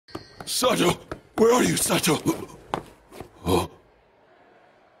Sato! Where are you, Sato? Oh.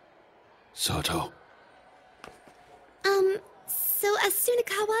 Sato. So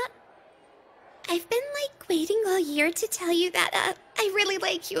Asunakawa, I've been, waiting all year to tell you that, I really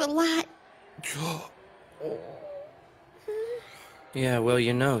like you a lot. Yeah, well,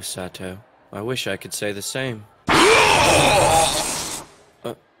 you know, Sato. I wish I could say the same.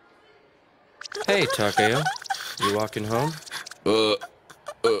 Hey, Takeo. You walking home?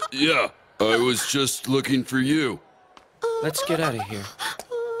 Yeah. I was just looking for you. Let's get out of here.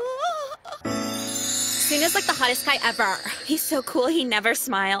 Suna's like the hottest guy ever. He's so cool, he never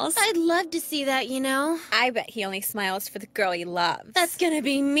smiles. I'd love to see that, you know? I bet he only smiles for the girl he loves. That's gonna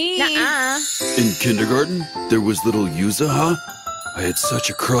be me. Nuh-uh. In kindergarten, there was little Yuza, huh? I had such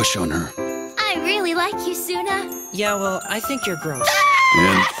a crush on her. I really like you, Suna. Yeah, well, I think you're gross.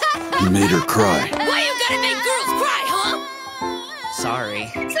 And he made her cry. Why you gotta make girls cry, huh?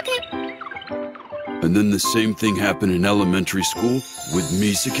 Sorry. It's okay. And then the same thing happened in elementary school with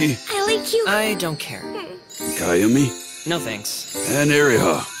Misaki, I like you. I don't care. Kayumi, No thanks. and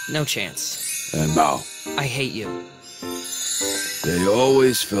Ariha, No chance. and Mao. I hate you. They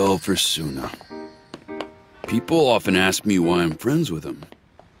always fell for Suna. People often ask me why I'm friends with him.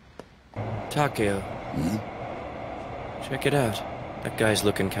 Takeo. Check it out. That guy's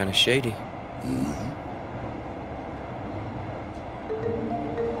looking kind of shady.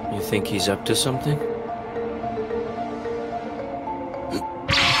 You think he's up to something?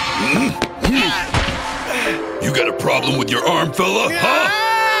 You got a problem with your arm, fella, huh?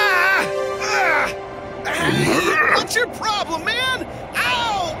 What's your problem, man?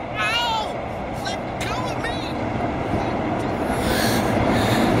 Ow! Ow! Let go of me!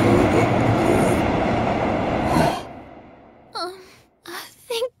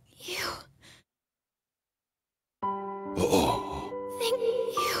 Thank you. Oh. Thank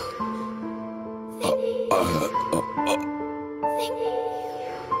you.